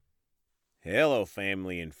Hello,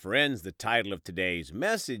 family and friends. The title of today's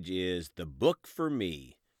message is The Book for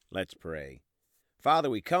Me. Let's pray. Father,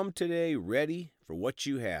 we come today ready for what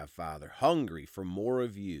you have, Father, hungry for more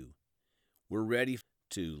of you. We're ready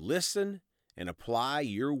to listen and apply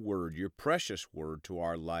your word, your precious word, to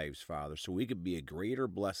our lives, Father, so we could be a greater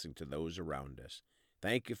blessing to those around us.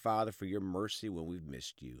 Thank you, Father, for your mercy when we've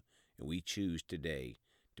missed you, and we choose today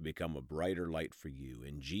to become a brighter light for you.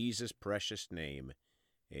 In Jesus' precious name,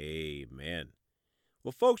 amen.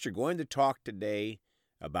 Well, folks, we're going to talk today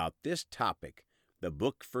about this topic, the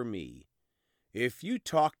book for me. If you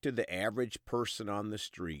talk to the average person on the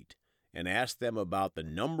street and ask them about the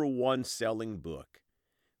number one selling book,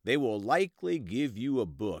 they will likely give you a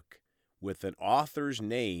book with an author's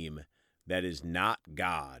name that is not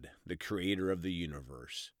God, the creator of the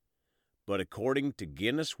universe. But according to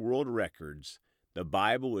Guinness World Records, the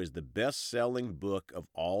Bible is the best-selling book of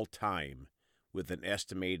all time, with an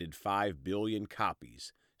estimated 5 billion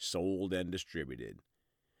copies sold and distributed.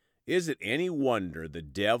 Is it any wonder the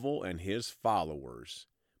devil and his followers,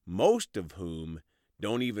 most of whom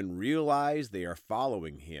don't even realize they are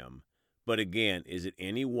following him, but again, is it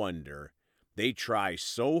any wonder they try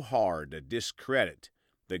so hard to discredit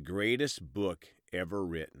the greatest book ever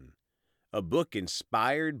written? A book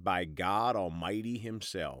inspired by God Almighty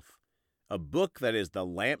himself. A book that is the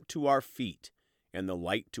lamp to our feet and the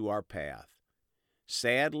light to our path.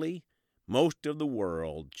 Sadly, most of the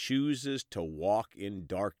world chooses to walk in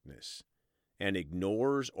darkness and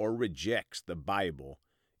ignores or rejects the Bible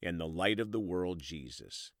and the light of the world,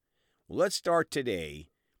 Jesus. Well, let's start today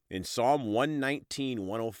in Psalm 119,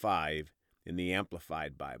 105 in the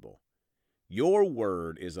Amplified Bible. Your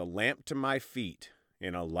word is a lamp to my feet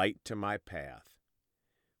and a light to my path.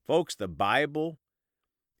 Folks, the Bible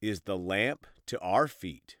is the lamp to our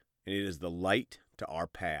feet, and it is the light to our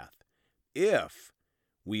path. If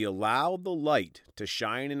we allow the light to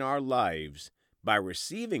shine in our lives by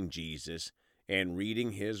receiving Jesus and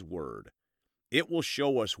reading his word, it will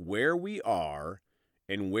show us where we are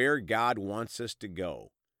and where God wants us to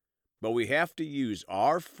go. But we have to use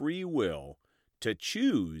our free will to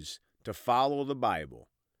choose to follow the Bible,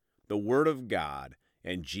 the Word of God,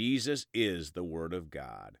 and Jesus is the Word of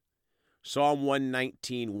God. Psalm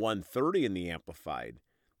 119, 130 in the Amplified.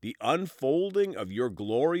 The unfolding of your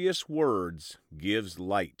glorious words gives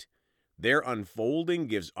light. Their unfolding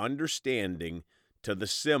gives understanding to the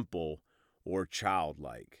simple or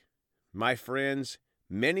childlike. My friends,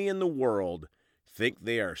 many in the world think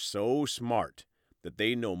they are so smart that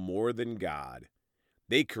they know more than God.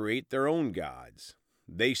 They create their own gods.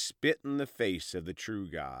 They spit in the face of the true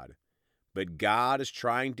God. But God is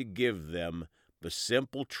trying to give them the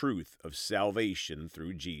simple truth of salvation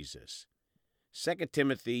through Jesus. 2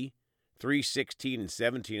 Timothy 3:16 and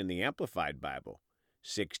 17 in the Amplified Bible.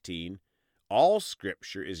 16. All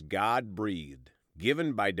Scripture is God-breathed,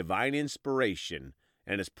 given by divine inspiration,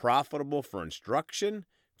 and is profitable for instruction,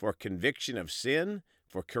 for conviction of sin,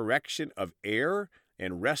 for correction of error,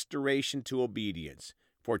 and restoration to obedience,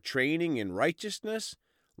 for training in righteousness,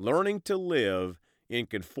 learning to live in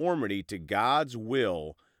conformity to God's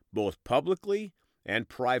will, both publicly and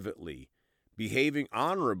privately, behaving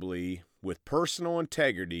honorably with personal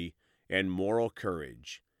integrity and moral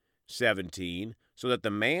courage. 17. So that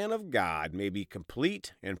the man of God may be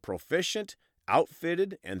complete and proficient,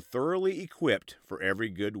 outfitted, and thoroughly equipped for every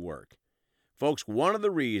good work. Folks, one of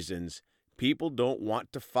the reasons people don't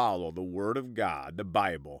want to follow the Word of God, the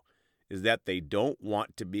Bible, is that they don't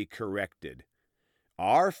want to be corrected.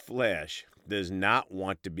 Our flesh does not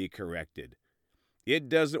want to be corrected. It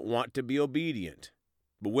doesn't want to be obedient.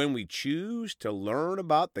 But when we choose to learn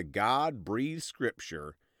about the God-breathed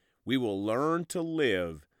Scripture, we will learn to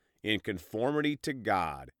live in conformity to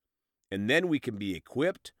God, and then we can be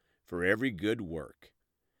equipped for every good work.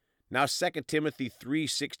 Now 2 Timothy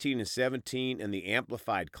 3:16 and 17 in the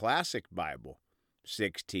Amplified Classic Bible.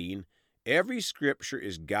 16. Every Scripture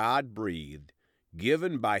is God-breathed,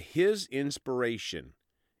 given by His inspiration,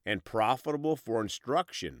 and profitable for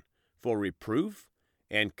instruction, for reproof,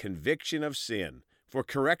 and conviction of sin, for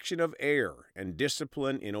correction of error, and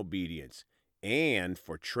discipline in obedience, and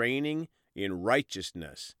for training in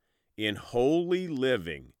righteousness, in holy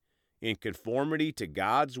living, in conformity to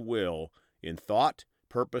God's will, in thought,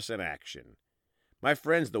 purpose, and action. My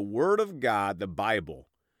friends, the Word of God, the Bible,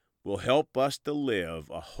 will help us to live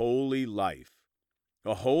a holy life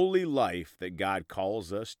that God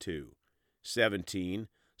calls us to. 17.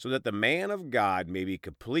 So that the man of God may be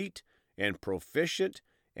complete and proficient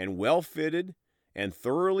and well-fitted and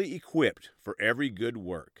thoroughly equipped for every good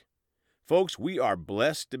work. Folks, we are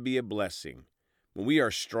blessed to be a blessing. When we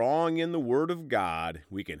are strong in the Word of God,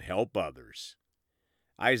 we can help others.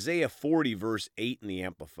 Isaiah 40, verse 8 in the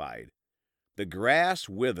Amplified. The grass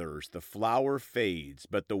withers, the flower fades,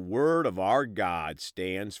 but the Word of our God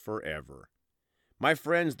stands forever. My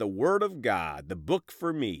friends, the Word of God, the book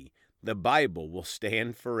for me, the Bible, will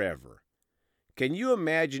stand forever. Can you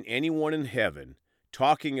imagine anyone in heaven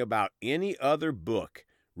talking about any other book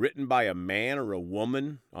written by a man or a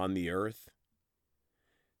woman on the earth?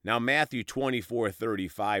 Now, Matthew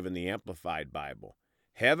 24:35 in the Amplified Bible.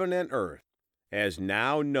 Heaven and earth, as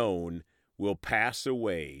now known, will pass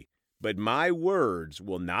away, but my words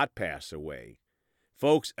will not pass away.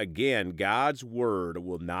 Folks, again, God's word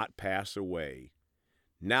will not pass away.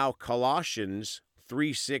 Now, Colossians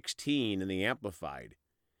 3:16 in the Amplified.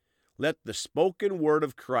 Let the spoken word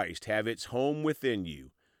of Christ have its home within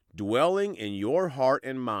you, dwelling in your heart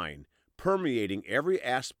and mind, permeating every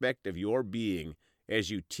aspect of your being as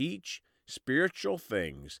you teach spiritual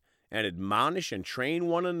things and admonish and train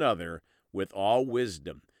one another with all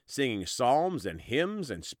wisdom, singing psalms and hymns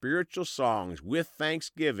and spiritual songs with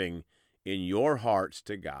thanksgiving in your hearts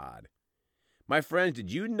to God. My friends,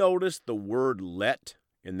 did you notice the word let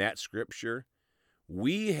in that scripture?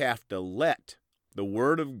 We have to let the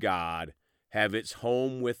Word of God have its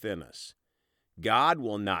home within us. God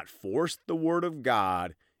will not force the Word of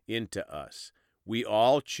God into us. We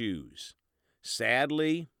all choose.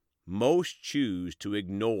 Sadly, most choose to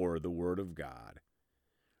ignore the Word of God.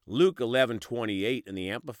 Luke 11:28 in the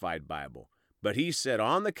Amplified Bible. But he said,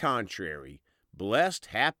 on the contrary, blessed,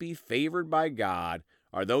 happy, favored by God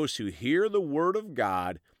are those who hear the Word of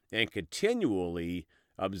God and continually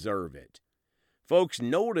observe it. Folks,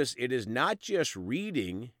 notice it is not just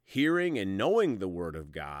reading, hearing, and knowing the Word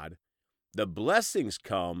of God. The blessings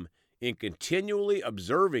come in continually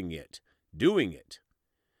observing it, doing it.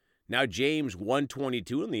 Now, James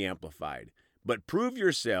 1:22 in the Amplified. But prove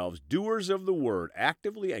yourselves doers of the word,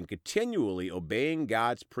 actively and continually obeying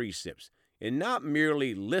God's precepts, and not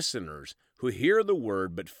merely listeners who hear the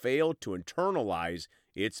word but fail to internalize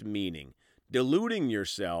its meaning, deluding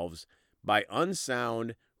yourselves by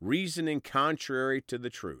unsound reasoning contrary to the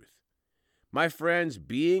truth. My friends,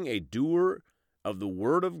 being a doer of the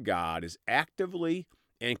Word of God is actively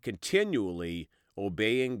and continually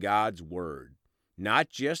obeying God's Word, not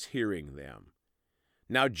just hearing them.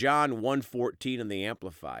 Now, John 1:14 in the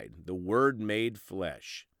Amplified, the Word made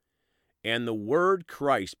flesh. And the Word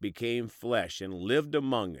Christ became flesh and lived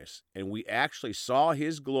among us, and we actually saw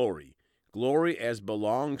His glory, glory as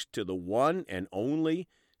belongs to the one and only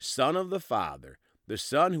Son of the Father, the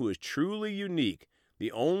Son who is truly unique,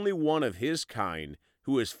 the only one of His kind,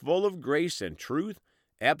 who is full of grace and truth,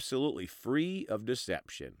 absolutely free of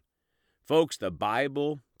deception. Folks, the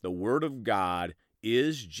Bible, the Word of God,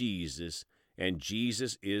 is Jesus, and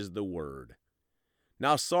Jesus is the Word.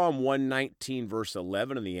 Now, Psalm 119, verse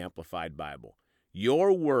 11 in the Amplified Bible.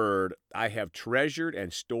 Your word I have treasured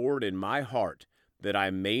and stored in my heart, that I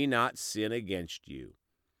may not sin against you.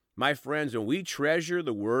 My friends, when we treasure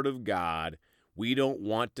the Word of God, we don't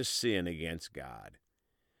want to sin against God.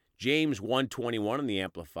 James 1:21 in the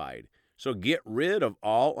Amplified. So get rid of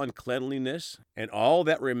all uncleanliness and all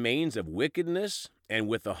that remains of wickedness, and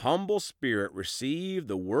with a humble spirit receive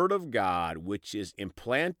the Word of God, which is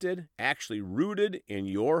implanted, actually rooted in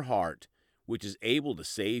your heart, which is able to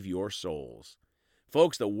save your souls.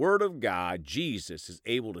 Folks, the Word of God, Jesus, is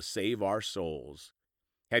able to save our souls.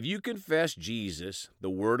 Have you confessed Jesus, the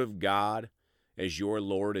Word of God, as your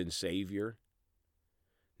Lord and Savior?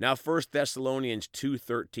 Now, 1 Thessalonians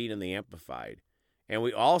 2:13 in the Amplified. And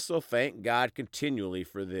we also thank God continually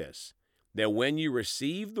for this, that when you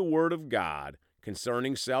received the Word of God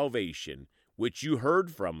concerning salvation, which you heard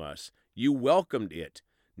from us, you welcomed it,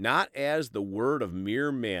 not as the word of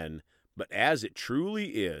mere men, but as it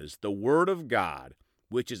truly is, the Word of God,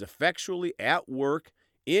 which is effectually at work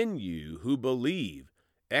in you who believe,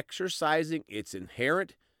 exercising its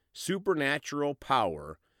inherent supernatural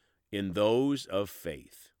power in those of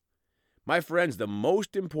faith. My friends, the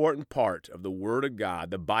most important part of the Word of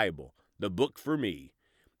God, the Bible, the book for me,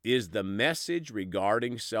 is the message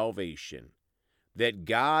regarding salvation. That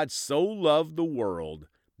God so loved the world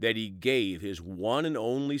that He gave His one and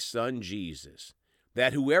only Son, Jesus,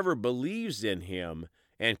 that whoever believes in Him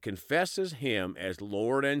and confesses Him as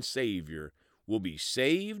Lord and Savior will be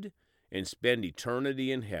saved and spend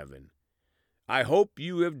eternity in heaven. I hope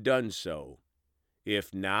you have done so.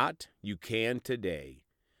 If not, you can today.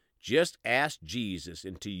 Just ask Jesus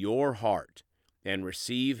into your heart and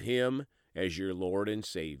receive Him as your Lord and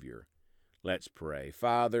Savior. Let's pray.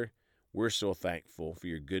 Father, we're so thankful for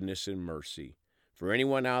your goodness and mercy. For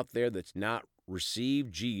anyone out there that's not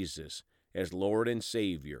received Jesus as Lord and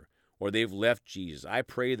Savior, or they've left Jesus, I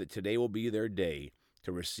pray that today will be their day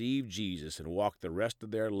to receive Jesus and walk the rest of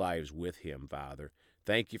their lives with him, Father.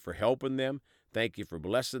 Thank you for helping them. Thank you for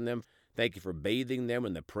blessing them. Thank you for bathing them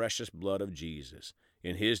in the precious blood of Jesus.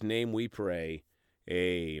 In his name we pray.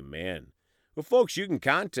 Amen. Well, folks, you can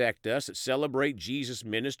contact us at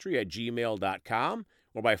celebratejesusministry@gmail.com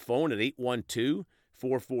or by phone at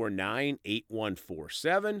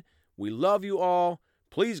 812-449-8147. We love you all.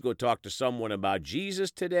 Please go talk to someone about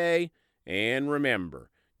Jesus today. And remember,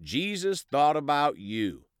 Jesus thought about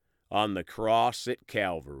you on the cross at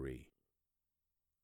Calvary.